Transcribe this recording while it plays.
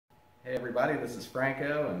Hey everybody, this is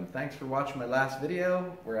Franco, and thanks for watching my last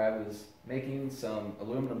video where I was making some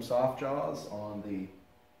aluminum soft jaws on the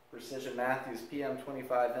Precision Matthews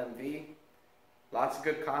PM-25MV. Lots of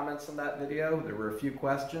good comments on that video. There were a few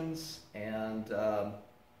questions, and I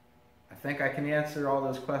think I can answer all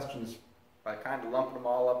those questions by kind of lumping them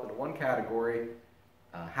all up into one category,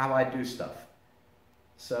 how I do stuff.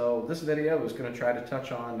 So this video is going to try to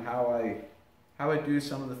touch on how I do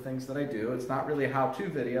some of the things that I do. It's not really a how-to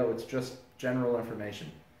video, it's just general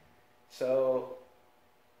information. So,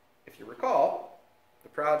 if you recall, the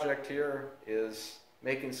project here is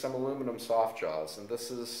making some aluminum soft jaws, and this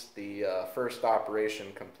is the first operation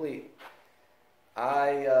complete.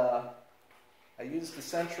 I used the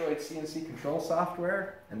Centroid CNC control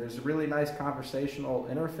software, and there's a really nice conversational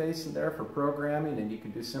interface in there for programming, and you can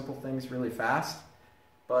do simple things really fast.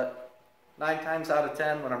 But 9 times out of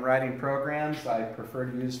 10, when I'm writing programs, I prefer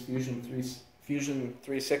to use Fusion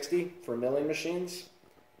 360 for milling machines,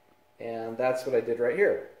 and that's what I did right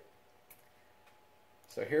here.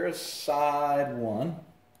 So here's side 1,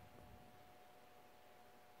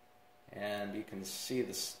 and you can see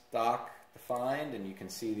the stock defined, and you can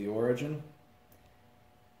see the origin,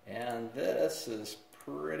 and this is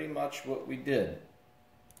pretty much what we did.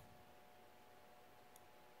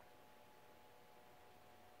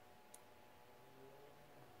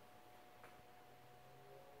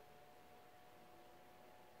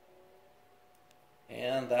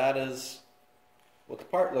 And that is what the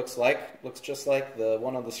part looks like. Looks just like the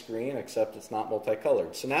one on the screen, except it's not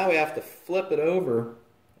multicolored. So now we have to flip it over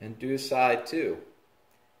and do side 2.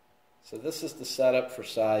 So this is the setup for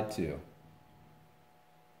side 2.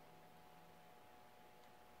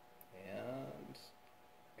 And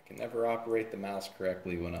I can never operate the mouse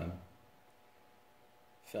correctly when I'm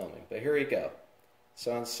filming. But here we go.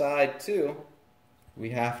 So on side 2, we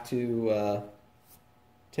have to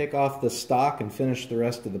take off the stock and finish the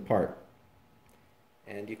rest of the part.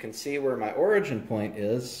 And you can see where my origin point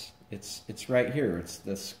is. It's right here. It's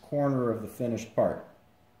this corner of the finished part.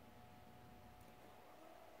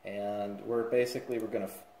 And we're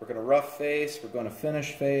gonna rough face, we're gonna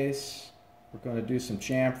finish face, we're gonna do some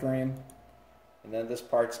chamfering, and then this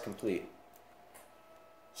part's complete.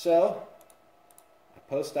 So I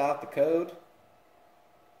post out the code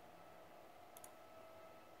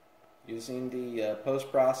using the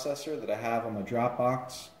post processor that I have on my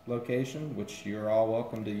Dropbox location, which you're all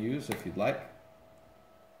welcome to use if you'd like.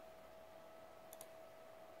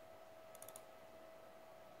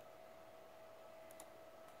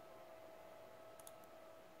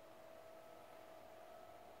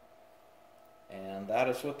 And that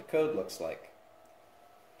is what the code looks like.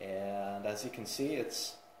 And as you can see,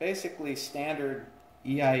 it's basically standard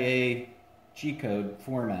EIA G-code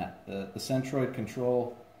format. The Centroid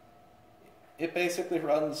control, it basically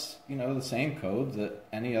runs, the same code that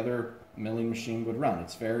any other milling machine would run.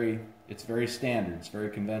 It's very standard. It's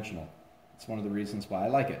very conventional. It's one of the reasons why I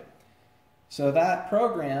like it. So that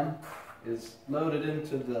program is loaded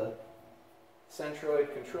into the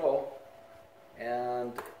Centroid control,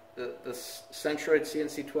 and the Centroid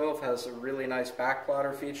CNC12 has a really nice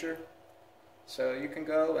backplotter feature. So you can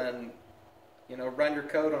go and run your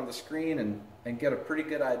code on the screen and get a pretty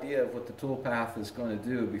good idea of what the toolpath is going to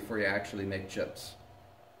do before you actually make chips.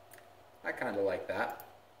 I kind of like that.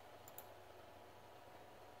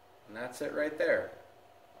 And that's it right there.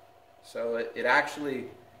 So it actually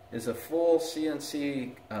is a full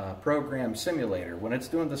CNC program simulator. When it's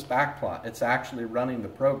doing this backplot, it's actually running the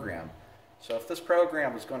program. So if this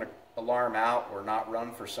program was going to alarm out or not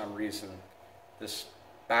run for some reason, this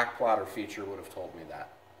backplotter feature would have told me that.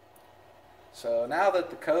 So now that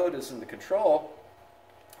the code is in the control,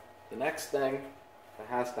 the next thing that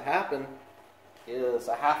has to happen is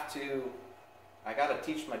I got to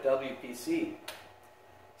teach my WPC.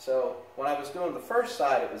 So when I was doing the first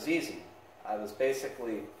side, it was easy. I was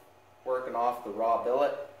basically working off the raw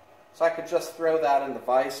billet. So I could just throw that in the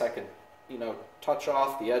vise. I could, touch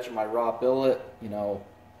off the edge of my raw billet,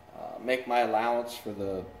 make my allowance for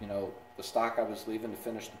the, the stock I was leaving to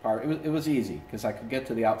finish the part. It was easy because I could get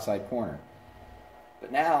to the outside corner.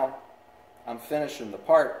 But now I'm finishing the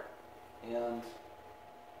part, and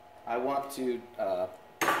I want to,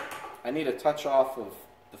 I need a touch off of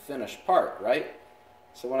the finished part, right?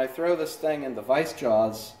 So when I throw this thing in the vise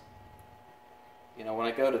jaws, when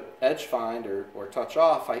I go to edge find or touch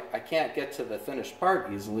off, I can't get to the finished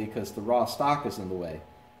part easily because the raw stock is in the way.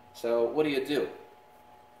 So what do? So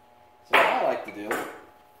what I like to do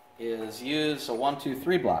is use a 1, 2,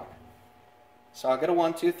 3 block. So I'll get a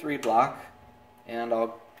 1, 2, 3 block, and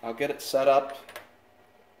I'll get it set up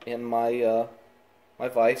in my my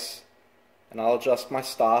vise, and I'll adjust my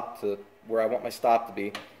stop to where I want my stop to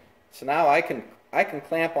be. So now I can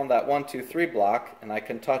clamp on that 1, 2, 3 block, and I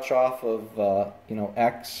can touch off of you know,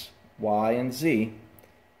 X, Y, and Z,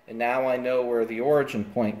 and now I know where the origin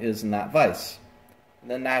point is in that vise. And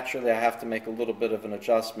then naturally I have to make a little bit of an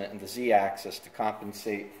adjustment in the Z-axis to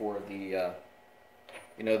compensate for the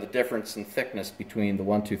you know, the difference in thickness between the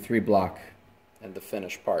 1, 2, 3 block and the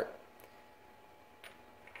finished part.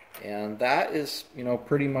 And that is, you know,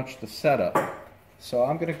 pretty much the setup. So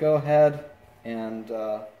I'm going to go ahead and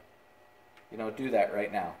you know, do that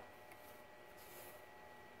right now.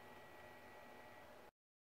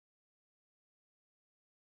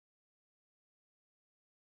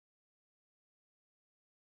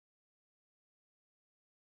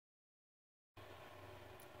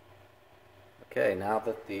 Okay, now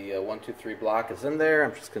that the 1, 2, 3 block is in there,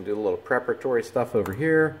 I'm just going to do a little preparatory stuff over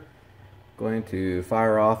here. Going to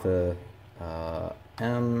fire off a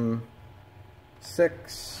M6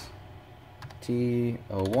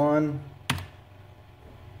 T01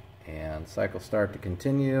 and cycle start to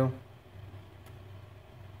continue.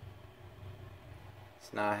 So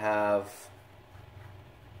now I have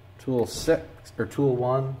tool 6 or tool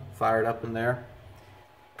 1 fired up in there.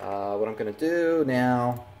 What I'm going to do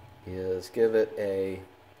now is give it a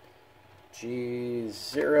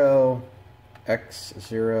G0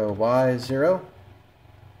 X0 Y0.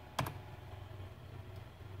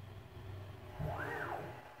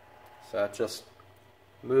 So I just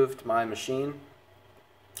moved my machine,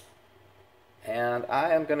 and I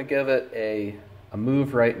am going to give it a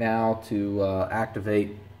move right now to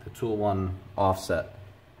activate the tool 1 offset.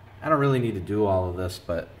 I don't really need to do all of this,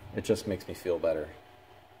 but it just makes me feel better.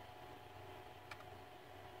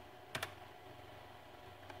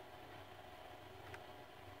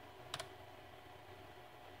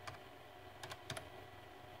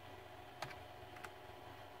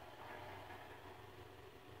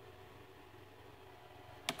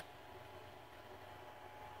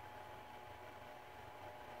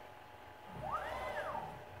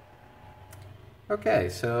 Okay,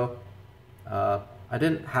 so I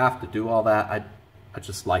didn't have to do all that. I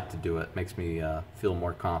just like to do it. It makes me feel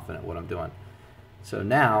more confident what I'm doing. So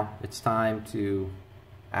now it's time to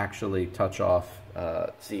actually touch off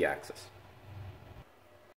Z-axis.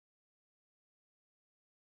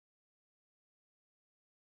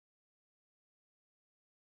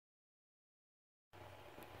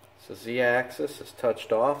 So Z-axis is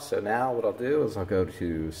touched off. So now what I'll do is I'll go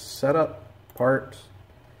to Setup, Part,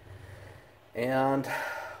 and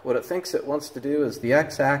what it thinks it wants to do is the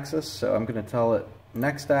X-axis, so I'm going to tell it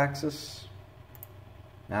next axis.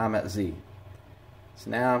 Now I'm at Z. So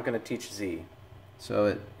now I'm going to teach Z.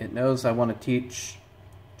 So it knows I want to teach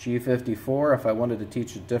G54. If I wanted to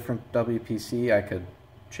teach a different WPC, I could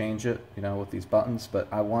change it, you know, with these buttons, but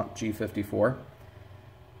I want G54.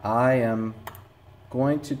 I am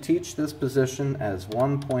going to teach this position as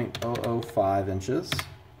 1.005 inches,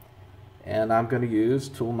 and I'm going to use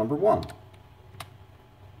tool number 1.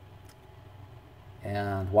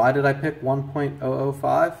 And why did I pick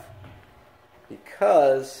 1.005?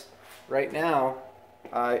 Because right now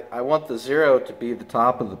I want the 0 to be the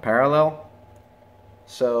top of the parallel.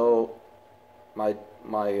 So my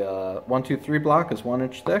 1, 2, 3 block is 1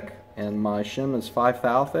 inch thick, and my shim is 5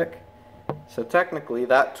 thou thick. So technically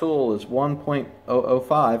that tool is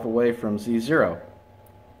 1.005 away from Z0.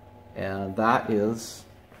 And that's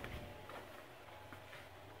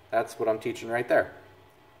what I'm teaching right there.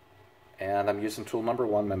 And I'm using tool number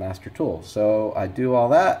 1, my master tool. So I do all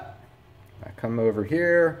that. I come over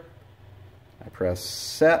here. I press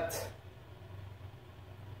set.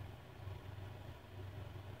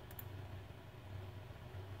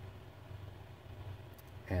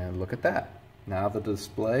 And look at that. Now the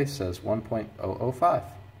display says 1.005.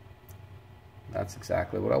 That's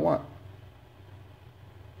exactly what I want.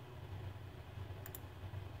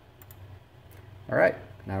 All right,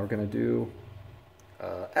 now we're going to do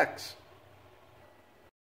X.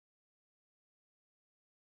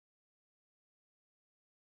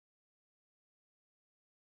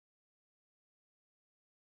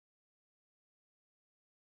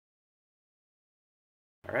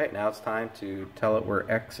 Alright, now it's time to tell it where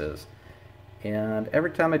X is. And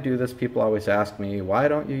every time I do this, people always ask me, why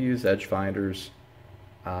don't you use edge finders?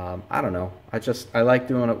 I don't know. I like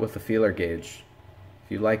doing it with a feeler gauge.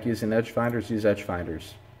 If you like using edge finders, use edge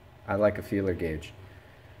finders. I like a feeler gauge.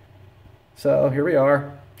 So here we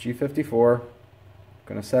are, G54. I'm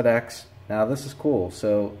going to set X. Now this is cool.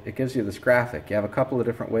 So it gives you this graphic. You have a couple of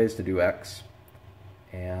different ways to do X.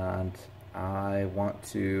 And I want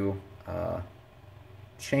to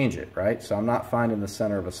change it, right? So I'm not finding the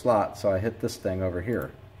center of a slot, so I hit this thing over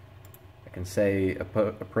here. I can say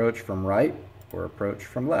approach from right or approach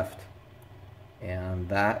from left. And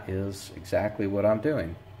that is exactly what I'm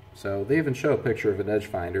doing. So they even show a picture of an edge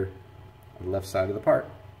finder on the left side of the part.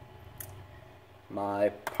 My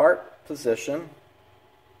part position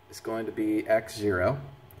is going to be X0,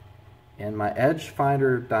 and my edge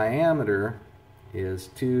finder diameter is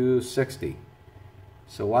 260.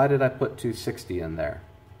 So why did I put 260 in there?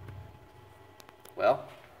 Well,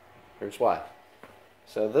 here's why.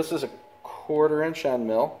 So this is a 1/4 inch end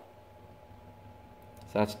mill,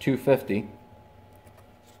 so that's 250.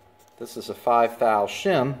 This is a 5 thou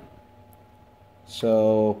shim,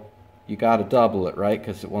 so you got to double it, right?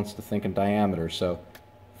 Because it wants to think in diameter. So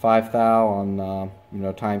 5 thou on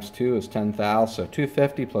times 2 is 10 thou. So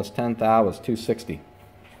 250 plus 10 thou is 260,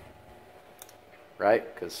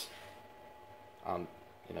 right? Because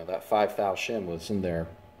that 5 thou shim was in there.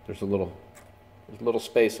 There's a little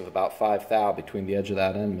space of about 5 thou between the edge of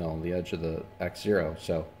that end mill and the edge of the X0.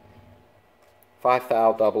 So 5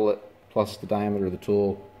 thou, double it, plus the diameter of the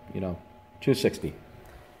tool, 260.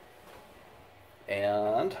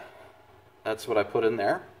 And that's what I put in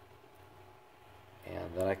there.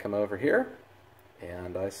 And then I come over here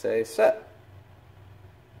and I say set.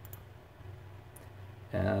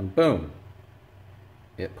 And boom,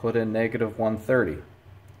 it put in -130.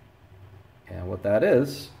 And what that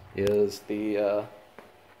is the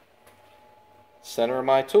center of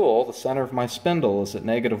my tool, the center of my spindle is at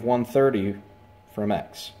 -130 from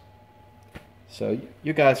X. So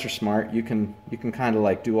you guys are smart. You can kind of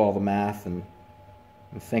like do all the math and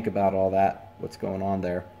think about all that, what's going on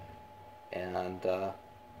there. And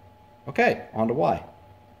okay, on to Y.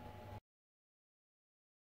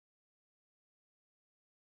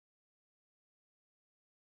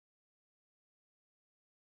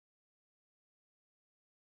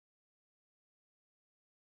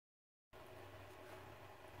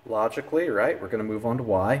 Logically, right, we're going to move on to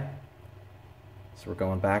Y. So we're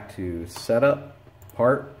going back to setup,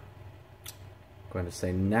 part. I'm going to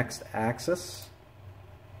say next axis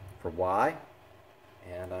for Y.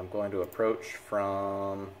 And I'm going to approach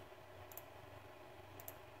from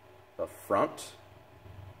the front.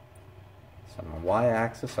 So on the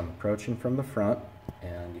Y-axis, I'm approaching from the front.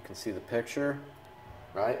 And you can see the picture,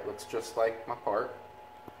 right? Looks just like my part.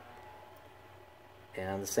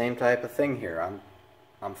 And the same type of thing here.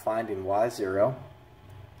 I'm finding Y0,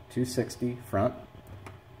 260 front,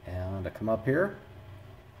 and I come up here,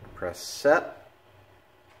 press set,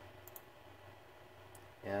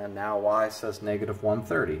 and now Y says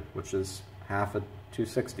 -130, which is half of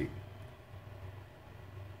 260.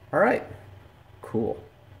 All right, cool.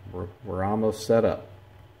 We're almost set up.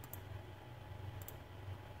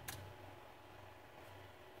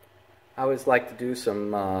 I always like to do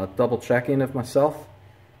some double checking of myself.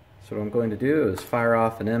 So what I'm going to do is fire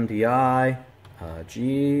off an MDI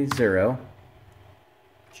G0,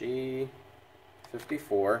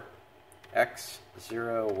 G54,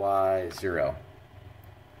 X0Y0.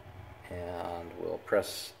 And we'll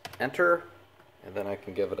press enter, and then I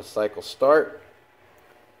can give it a cycle start,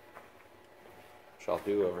 which I'll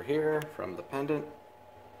do over here from the pendant.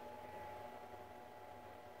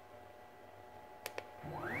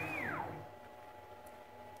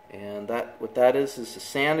 And what that is a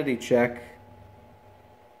sanity check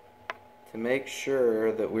to make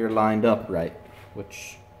sure that we're lined up right,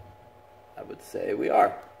 which I would say we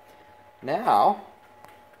are. Now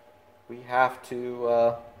we have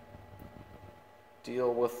to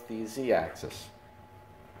deal with the Z-axis.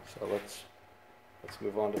 So let's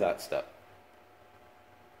move on to that step.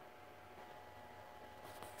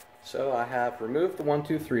 So I have removed the 1,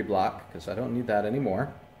 2, 3 block because I don't need that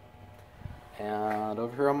anymore. And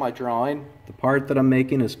over here on my drawing, the part that I'm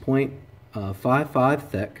making is 0.55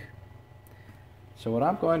 thick. So what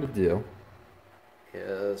I'm going to do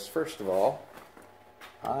is, first of all,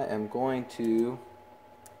 I am going to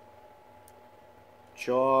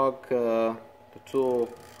jog the tool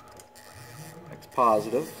X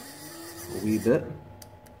positive a wee bit.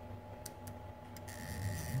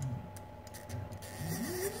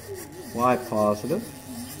 Y positive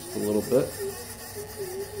just a little bit.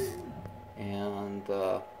 And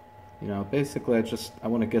basically I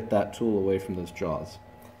want to get that tool away from those jaws.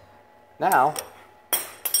 Now I'm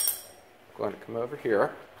going to come over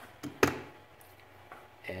here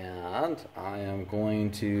and I am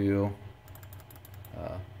going to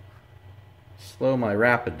slow my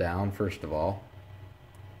rapid down first of all.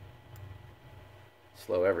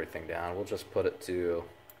 Slow everything down. We'll just put it to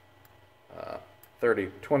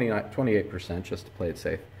 28% just to play it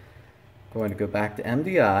safe. I'm going to go back to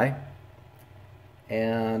MDI.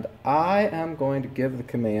 And I am going to give the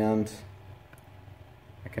command,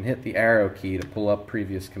 I can hit the arrow key to pull up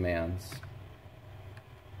previous commands.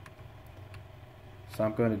 So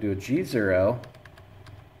I'm going to do a G0,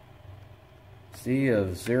 Z of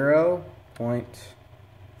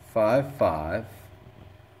 0.55,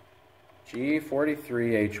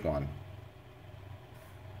 G43H1.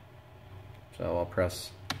 So I'll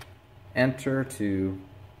press Enter to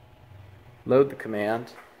load the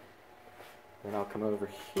command. Then I'll come over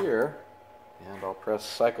here and I'll press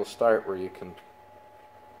Cycle Start where you can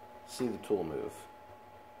see the tool move.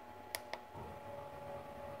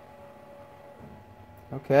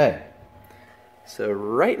 Okay, so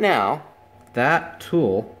right now that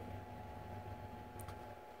tool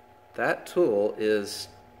is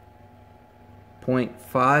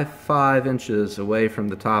 0.55 inches away from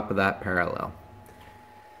the top of that parallel.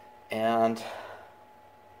 And,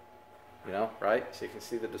 you know, right? So you can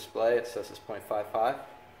see the display, it says it's 0.55.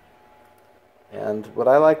 And what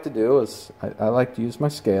I like to do is, I like to use my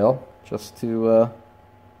scale just to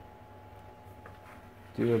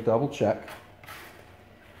do a double check.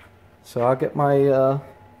 So I'll get my,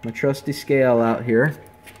 my trusty scale out here,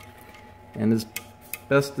 and as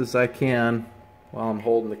best as I can while I'm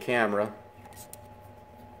holding the camera,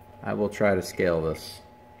 I will try to scale this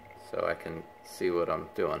so I can see what I'm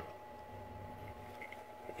doing.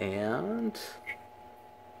 And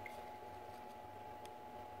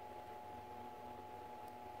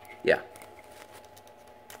yeah,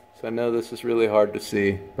 so I know this is really hard to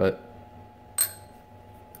see, but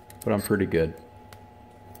I'm pretty good.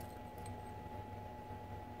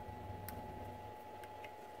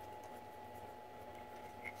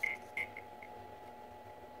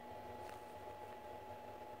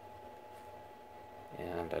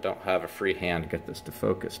 And I don't have a free hand to get this to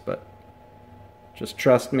focus, but just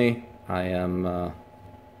trust me, I'm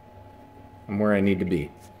where I need to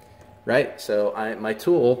be. Right? So my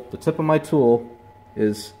tool, the tip of my tool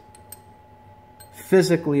is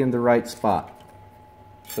physically in the right spot.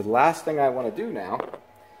 So the last thing I want to do now,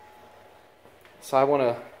 so I want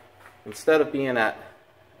to, instead of being at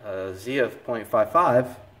Z of 0.55, I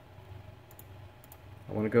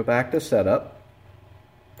want to go back to Setup,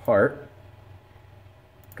 Part,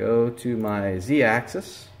 go to my Z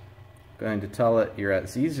axis, going to tell it you're at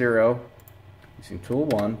Z0 using tool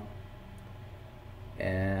 1,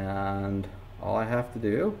 and all I have to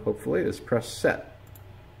do, hopefully, is press set.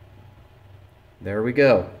 There we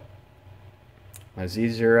go. My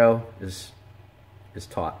Z0 is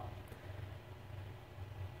taut.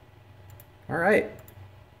 Alright,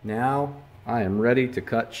 now I am ready to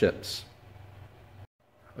cut chips.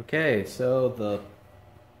 Okay, so the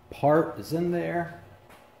part is in there.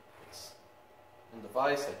 In the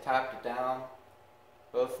vise, I tapped it down.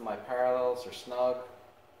 Both of my parallels are snug,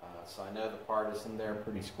 so I know the part is in there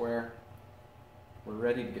pretty square. We're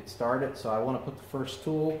ready to get started, so I want to put the first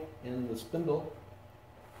tool in the spindle.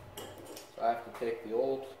 So I have to take the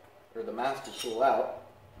master tool out.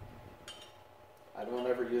 I don't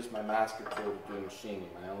ever use my master tool to do machining.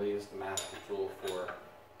 I only use the master tool for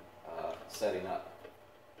setting up.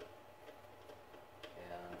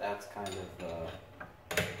 And that's kind of a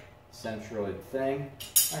Centroid thing.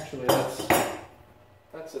 Actually,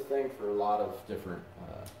 that's a thing for a lot of different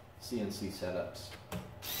CNC setups.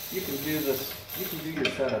 You can do this. You can do your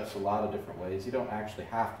setups a lot of different ways. You don't actually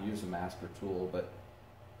have to use a master tool, but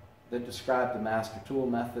they describe the master tool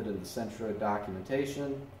method in the Centroid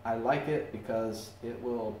documentation. I like it because it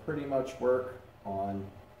will pretty much work on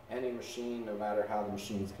any machine, no matter how the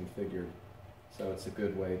machine's configured. So it's a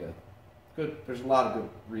good way to. There's a lot of good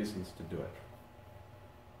reasons to do it.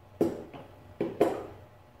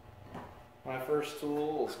 My first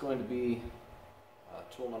tool is going to be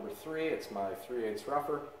tool number 3. It's my 3/8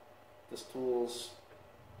 rougher. This tool's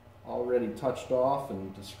already touched off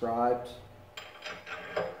and described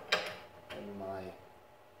in my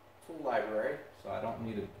tool library, so I don't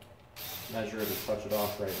need to measure it or touch it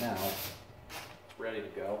off right now. It's ready to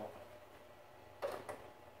go.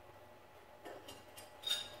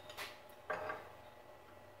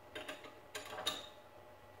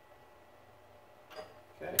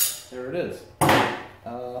 Okay, there it is.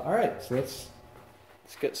 Alright, so let's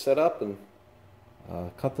get set up and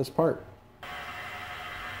cut this part.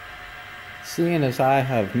 Seeing as I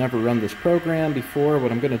have never run this program before,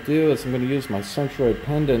 what I'm going to do is I'm going to use my Centroid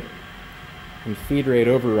pendant in feed rate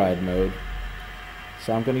override mode.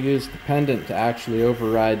 So I'm going to use the pendant to actually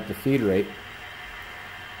override the feed rate.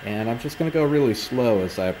 And I'm just going to go really slow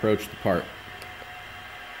as I approach the part.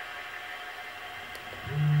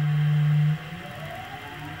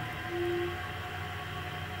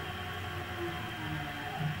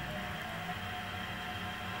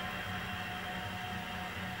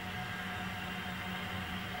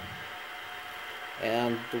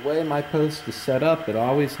 And the way my post is set up, it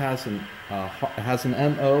always has an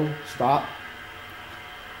MO stop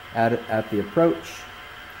at the approach.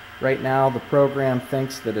 Right now the program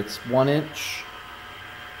thinks that it's 1 inch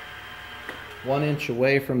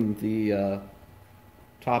away from the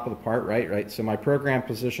top of the part, right? So my program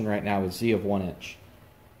position right now is Z of 1 inch.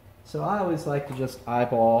 So I always like to just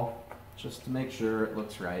eyeball just to make sure it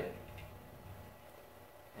looks right.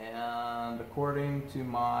 And according to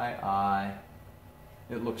my eye,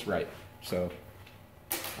 it looks right. So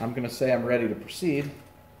I'm going to say I'm ready to proceed.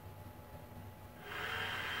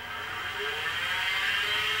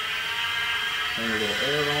 Turn a little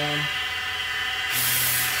air on.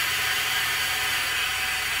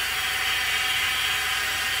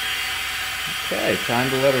 Okay, time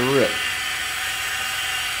to let her rip.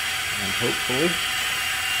 And hopefully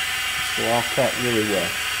this will all cut really well.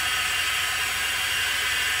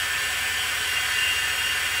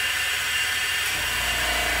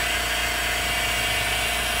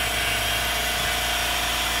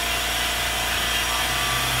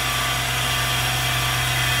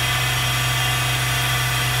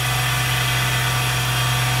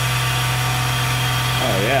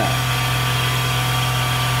 Oh yeah.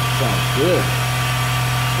 Sounds good.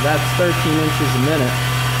 So that's 13 inches a minute.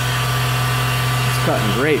 It's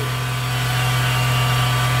cutting great.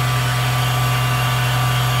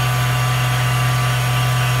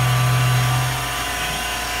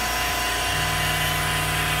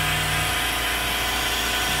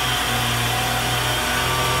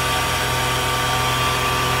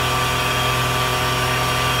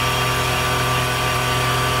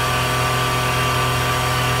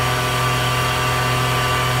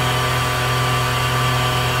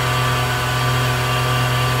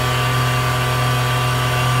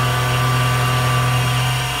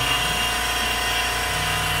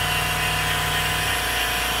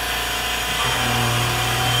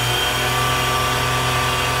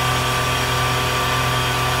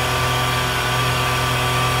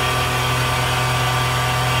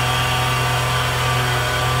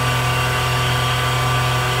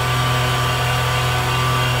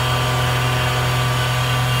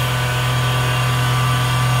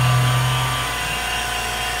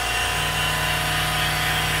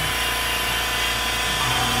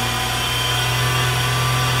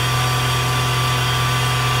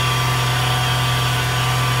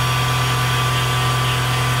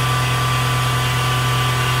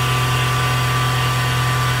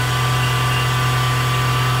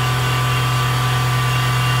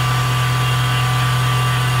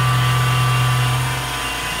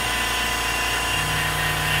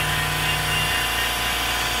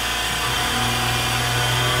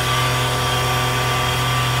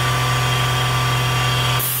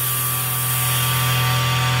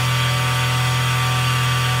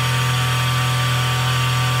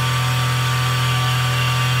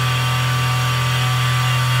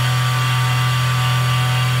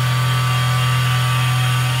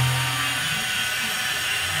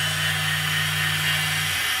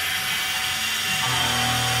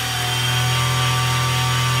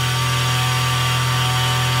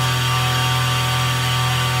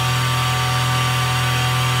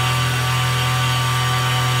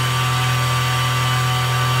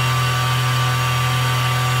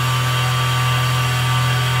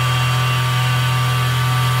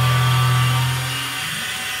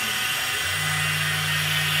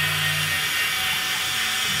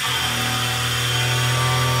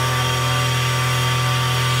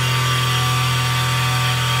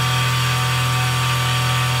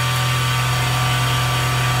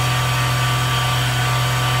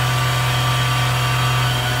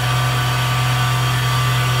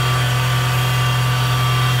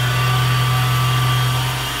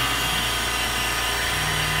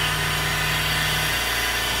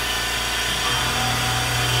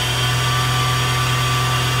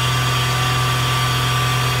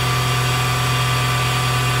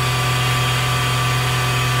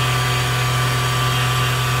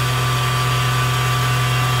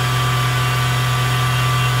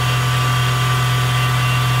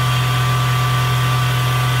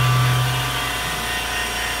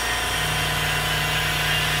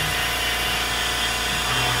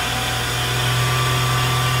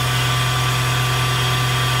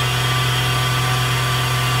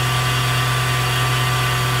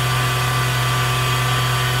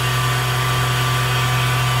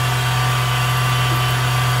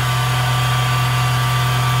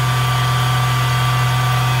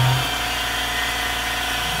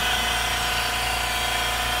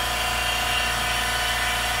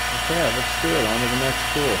 Okay, let's do it. On to the next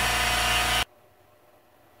tool.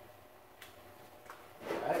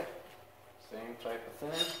 Alright, same type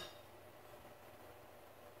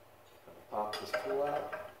pop this tool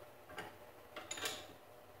out.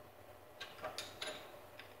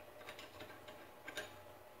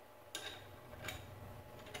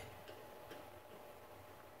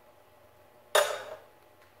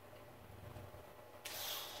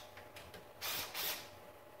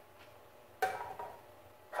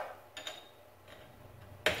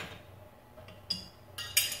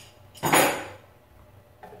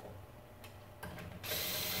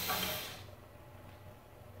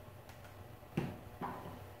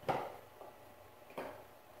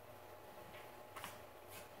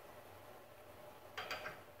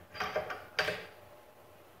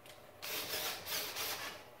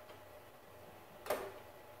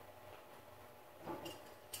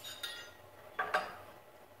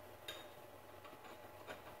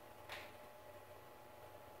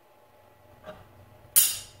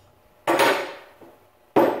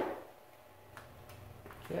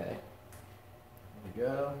 Okay, there we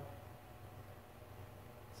go.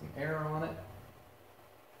 Some air on it.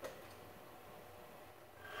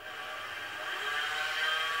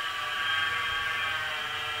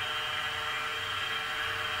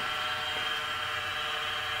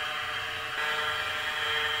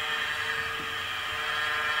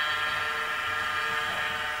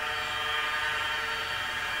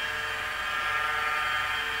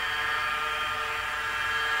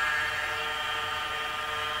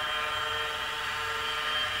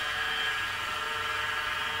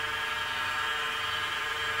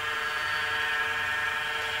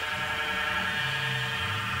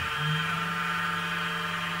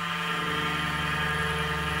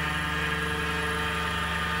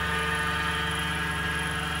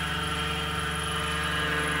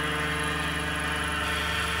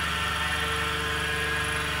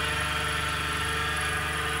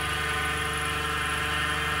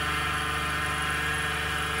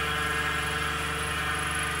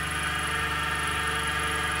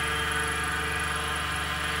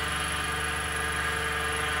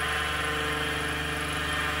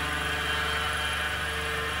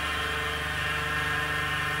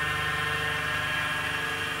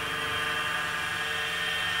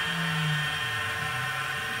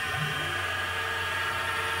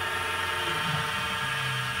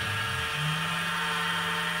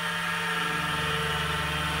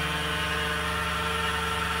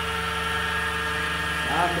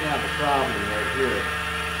 I'm going to have a problem right here.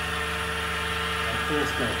 My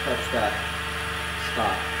tool's going to touch that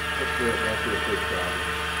spot. Hopefully it won't be a big problem.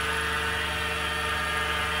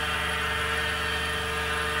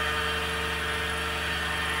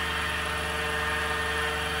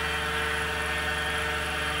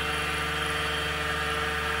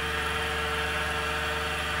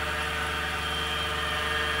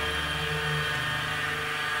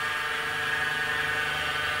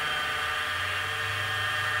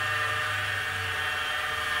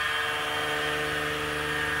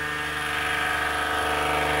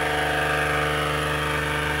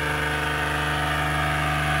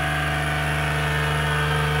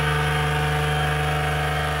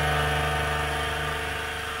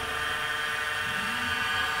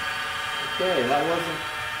 Okay, that wasn't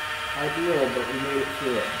ideal, but we made it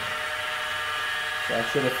through it. So I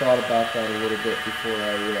should have thought about that a little bit before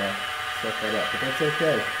I set that up, but that's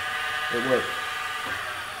okay. It worked.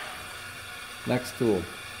 Next tool.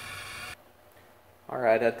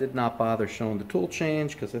 Alright, I did not bother showing the tool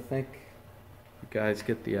change because I think you guys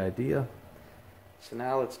get the idea. So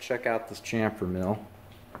now let's check out this chamfer mill.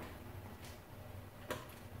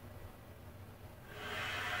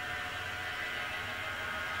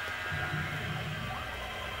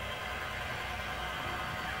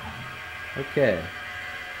 Okay,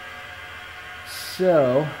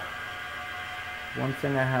 so one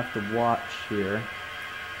thing I have to watch here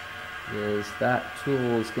is that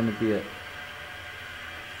tool is going to be a,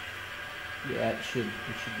 yeah, it should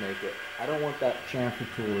make it. I don't want that chamfer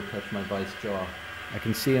tool to touch my vice jaw. I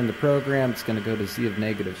can see in the program it's going to go to Z of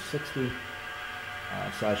 -60,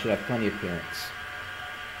 so I should have plenty of clearance.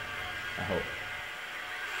 I hope.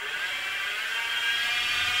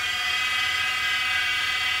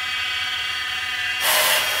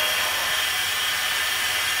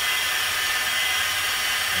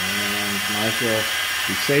 Might as well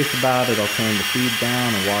be safe about it. I'll turn the feed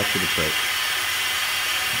down and watch it approach.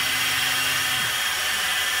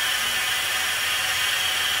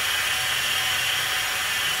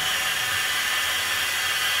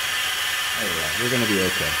 Anyway, we're going to be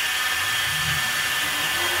okay.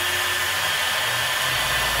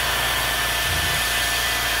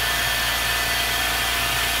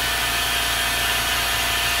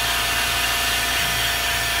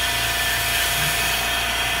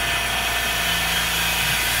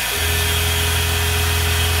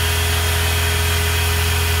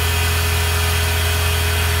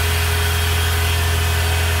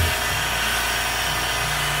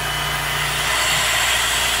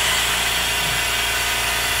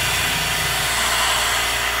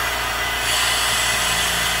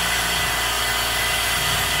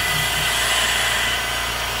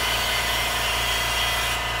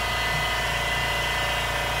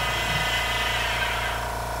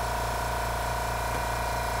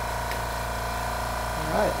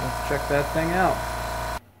 let's check that thing out.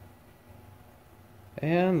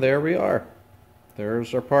 And there we are.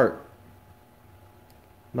 There's our part.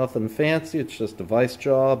 Nothing fancy, it's just a vice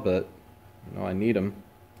jaw, but you know I need them.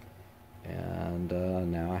 And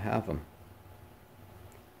now I have them.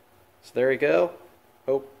 So there you go.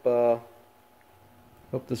 Hope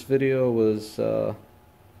this video was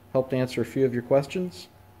helped answer a few of your questions.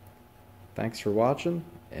 Thanks for watching,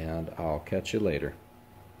 and I'll catch you later.